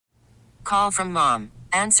Call from mom.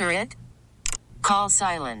 Answer it. Call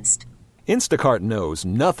silenced. Instacart knows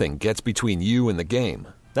nothing gets between you and the game.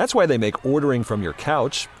 That's why they make ordering from your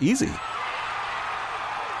couch easy.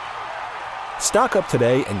 Stock up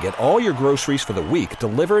today and get all your groceries for the week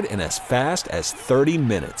delivered in as fast as 30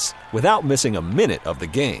 minutes without missing a minute of the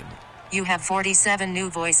game. You have 47 new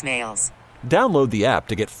voicemails. Download the app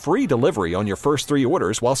to get free delivery on your first 3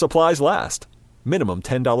 orders while supplies last. Minimum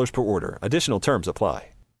 $10 per order. Additional terms apply.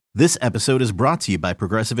 This episode is brought to you by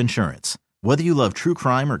Progressive Insurance. Whether you love true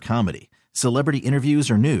crime or comedy, celebrity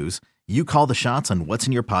interviews or news, you call the shots on what's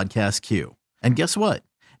in your podcast queue. And guess what?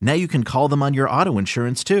 Now you can call them on your auto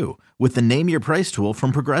insurance too with the Name Your Price tool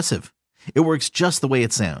from Progressive. It works just the way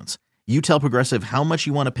it sounds. You tell Progressive how much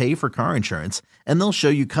you want to pay for car insurance, and they'll show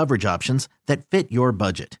you coverage options that fit your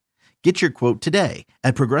budget. Get your quote today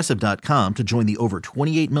at Progressive.com to join the over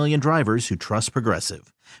 28 million drivers who trust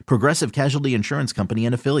Progressive. Progressive Casualty Insurance Company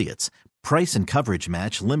and Affiliates. Price and coverage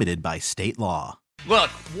match limited by state law. Look,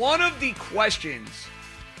 one of the questions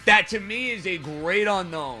that to me is a great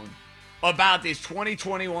unknown about this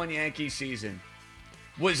 2021 Yankee season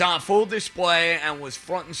was on full display and was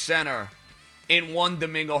front and center in one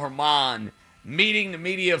Domingo German meeting the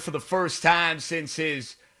media for the first time since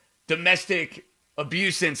his domestic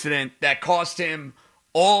abuse incident that cost him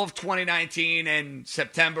all of 2019 and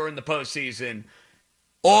September in the postseason,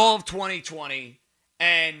 all of 2020,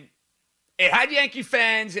 and it had Yankee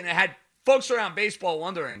fans and it had folks around baseball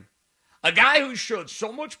wondering, a guy who showed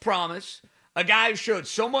so much promise, a guy who showed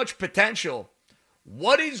so much potential,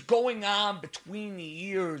 what is going on between the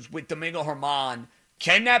ears with Domingo German?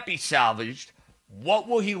 Can that be salvaged? What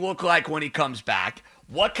will he look like when he comes back?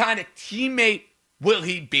 What kind of teammate will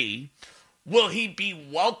he be? Will he be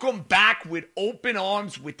welcomed back with open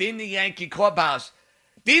arms within the Yankee clubhouse?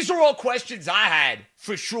 These are all questions I had,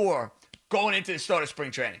 for sure, going into the start of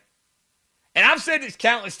spring training. And I've said this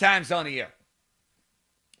countless times on the air.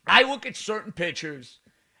 I look at certain pitchers,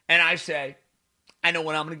 and I say, I know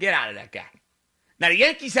what I'm going to get out of that guy. Now, the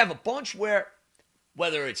Yankees have a bunch where,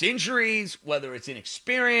 whether it's injuries, whether it's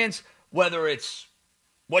inexperience, whether it's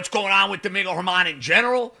what's going on with Domingo German in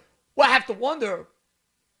general, well, I have to wonder,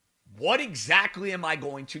 what exactly am I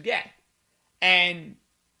going to get? And,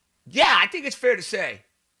 yeah, I think it's fair to say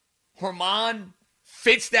German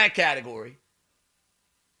fits that category.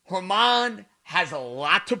 German has a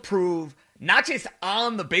lot to prove, not just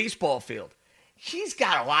on the baseball field. He's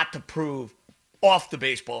got a lot to prove off the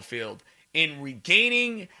baseball field in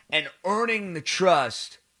regaining and earning the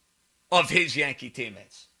trust of his Yankee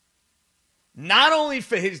teammates. Not only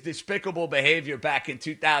for his despicable behavior back in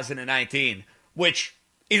 2019, which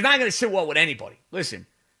is not going to sit well with anybody. Listen,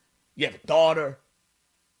 you have a daughter,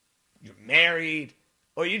 you're married,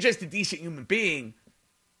 or you're just a decent human being.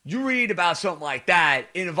 You read about something like that,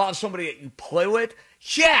 it involves somebody that you play with.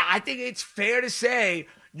 Yeah, I think it's fair to say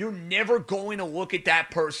you're never going to look at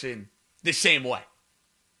that person the same way.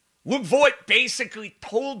 Luke Voigt basically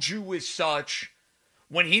told you as such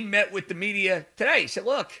when he met with the media today. He said,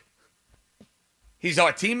 look, he's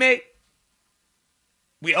our teammate.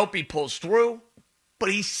 We hope he pulls through,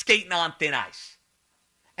 but he's skating on thin ice.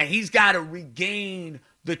 And he's got to regain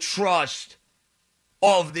the trust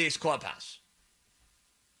of this clubhouse.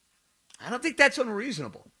 I don't think that's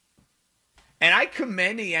unreasonable. And I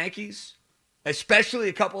commend the Yankees, especially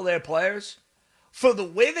a couple of their players, for the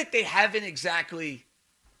way that they haven't exactly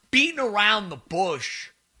beaten around the bush,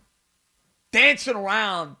 dancing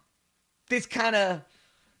around this kind of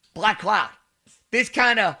black cloud, this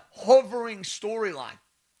kind of hovering storyline.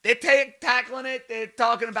 They're tackling it. They're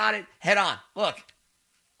talking about it head on. Look,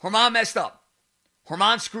 German messed up.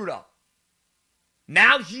 German screwed up.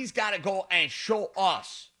 Now he's got to go and show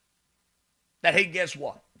us that, hey, guess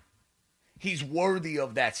what? He's worthy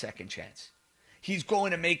of that second chance. He's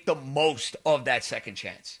going to make the most of that second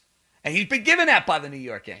chance. And he's been given that by the New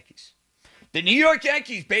York Yankees. The New York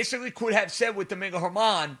Yankees basically could have said with Domingo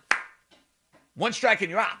German, one strike and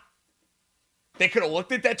you're out. They could have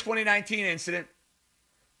looked at that 2019 incident.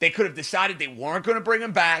 They could have decided they weren't going to bring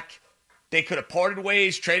him back. They could have parted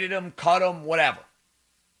ways, traded him, cut him, whatever.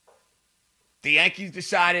 The Yankees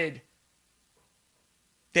decided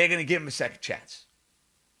they're going to give him a second chance.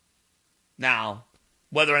 Now,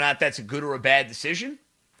 whether or not that's a good or a bad decision,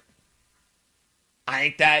 I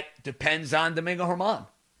think that depends on Domingo German.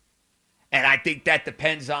 And I think that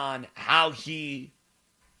depends on how he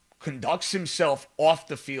conducts himself off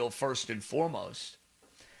the field first and foremost.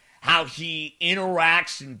 How he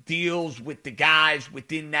interacts and deals with the guys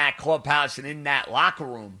within that clubhouse and in that locker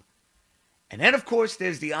room. And then, of course,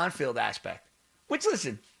 there's the on-field aspect. Which,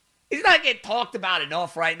 listen, He's not getting talked about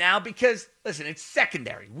enough right now because, listen, it's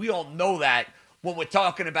secondary. We all know that when we're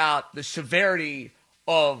talking about the severity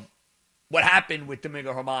of what happened with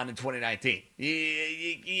Domingo German in 2019.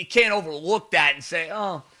 You can't overlook that and say,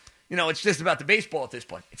 oh, it's just about the baseball at this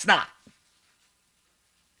point. It's not.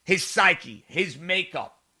 His psyche, his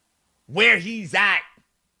makeup, where he's at,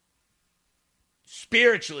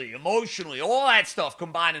 spiritually, emotionally, all that stuff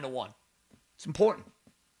combined into one. It's important.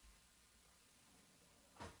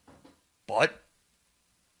 But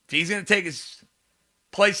if he's going to take his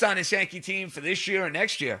place on this Yankee team for this year and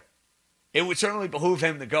next year, it would certainly behoove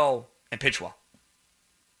him to go and pitch well.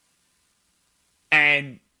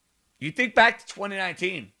 And you think back to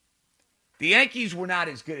 2019, the Yankees were not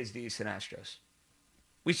as good as the Houston Astros.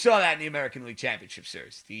 We saw that in the American League Championship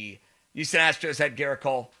Series. The Houston Astros had Garrett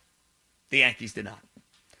Cole. The Yankees did not.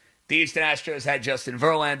 The Houston Astros had Justin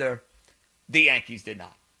Verlander. The Yankees did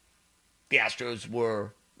not. The Astros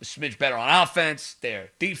were a smidge better on offense. Their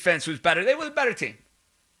defense was better. They were the better team.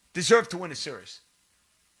 Deserved to win the series.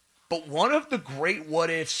 But one of the great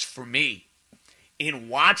what-ifs for me in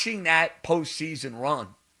watching that postseason run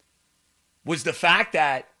was the fact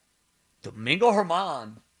that Domingo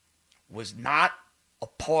German was not a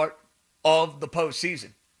part of the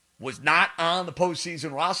postseason, was not on the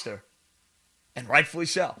postseason roster, and rightfully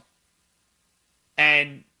so.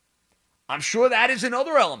 And I'm sure that is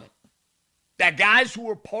another element that guys who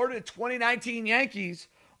were part of the 2019 Yankees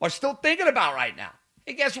are still thinking about right now.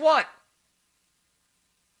 Hey, guess what?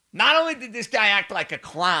 Not only did this guy act like a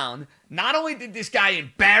clown, not only did this guy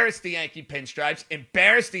embarrass the Yankee pinstripes,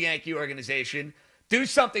 embarrass the Yankee organization, do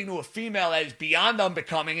something to a female that is beyond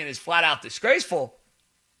unbecoming and is flat out disgraceful.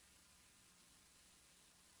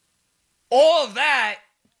 All of that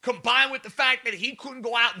combined with the fact that he couldn't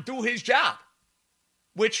go out and do his job,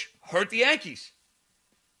 which hurt the Yankees.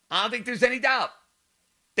 I don't think there's any doubt.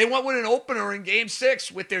 They went with an opener in Game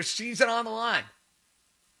 6 with their season on the line.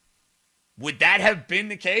 Would that have been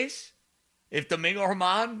the case if Domingo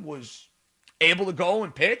German was able to go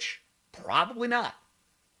and pitch? Probably not.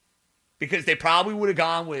 Because they probably would have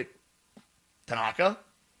gone with Tanaka,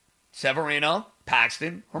 Severino,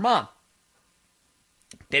 Paxton, German.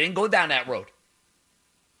 They didn't go down that road.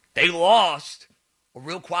 They lost a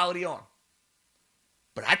real quality arm.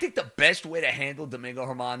 But I think the best way to handle Domingo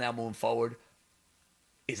German now moving forward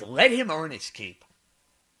is let him earn his keep.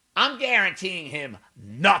 I'm guaranteeing him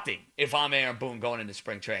nothing if I'm Aaron Boone going into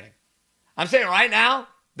spring training. I'm saying right now,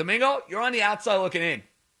 Domingo, you're on the outside looking in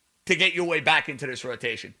to get your way back into this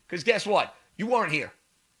rotation. Because guess what? You weren't here.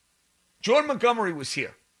 Jordan Montgomery was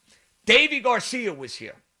here. Davy Garcia was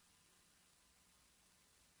here.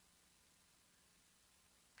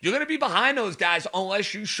 You're going to be behind those guys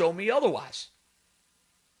unless you show me otherwise.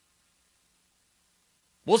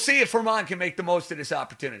 We'll see if German can make the most of this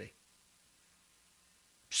opportunity.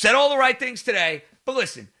 Said all the right things today, but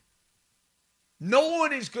listen, no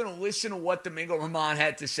one is going to listen to what Domingo German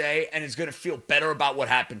had to say and is going to feel better about what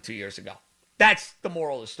happened 2 years ago. That's the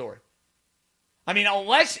moral of the story. I mean,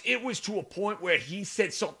 unless it was to a point where he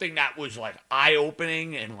said something that was like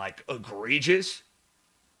eye-opening and like egregious,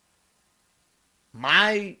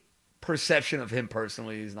 my perception of him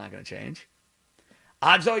personally is not going to change.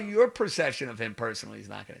 Odds are your perception of him personally is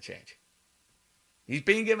not going to change. He's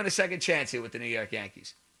being given a second chance here with the New York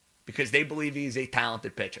Yankees because they believe he's a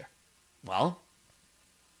talented pitcher. Well,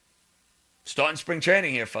 starting spring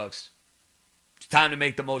training here, folks. It's time to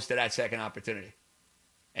make the most of that second opportunity.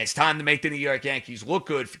 And it's time to make the New York Yankees look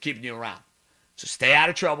good for keeping you around. So stay out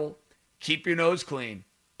of trouble, keep your nose clean,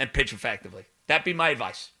 and pitch effectively. That'd be my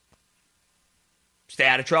advice. Stay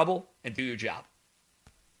out of trouble and do your job.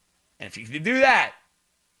 And if you can do that,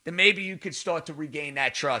 then maybe you could start to regain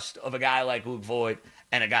that trust of a guy like Luke Voigt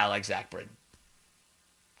and a guy like Zach Britton.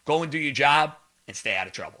 Go and do your job and stay out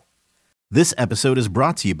of trouble. This episode is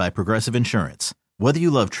brought to you by Progressive Insurance. Whether you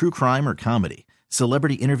love true crime or comedy,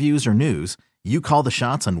 celebrity interviews or news, you call the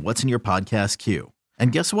shots on what's in your podcast queue.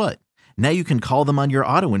 And guess what? Now you can call them on your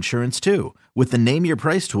auto insurance too with the Name Your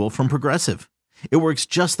Price tool from Progressive. It works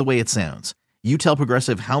just the way it sounds. You tell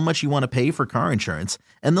Progressive how much you want to pay for car insurance,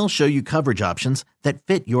 and they'll show you coverage options that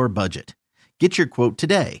fit your budget. Get your quote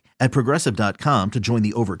today at Progressive.com to join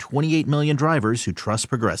the over 28 million drivers who trust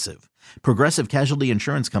Progressive. Progressive Casualty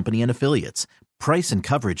Insurance Company and Affiliates. Price and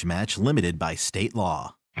coverage match limited by state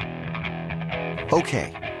law.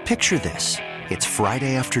 Okay, picture this. It's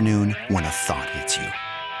Friday afternoon when a thought hits you.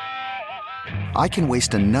 I can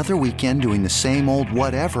waste another weekend doing the same old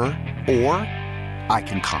whatever, or I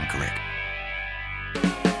can conquer it.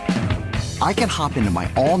 I can hop into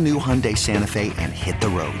my all-new Hyundai Santa Fe and hit the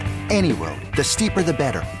road. Any road. The steeper, the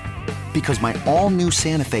better. Because my all-new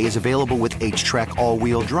Santa Fe is available with H-Track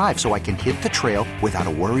all-wheel drive, so I can hit the trail without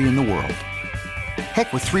a worry in the world.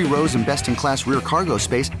 Heck, with 3 rows and best-in-class rear cargo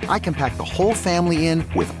space, I can pack the whole family in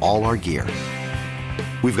with all our gear.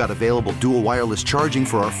 We've got available dual wireless charging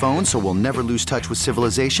for our phones, so we'll never lose touch with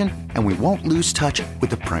civilization, and we won't lose touch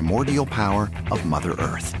with the primordial power of Mother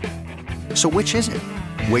Earth. So which is it?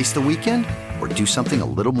 Waste the weekend or do something a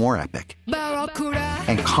little more epic?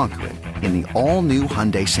 And conquer it in the all-new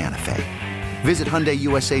Hyundai Santa Fe. Visit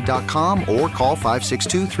HyundaiUSA.com or call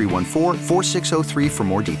 562-314-4603 for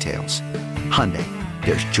more details. Hyundai,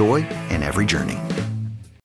 there's joy in every journey.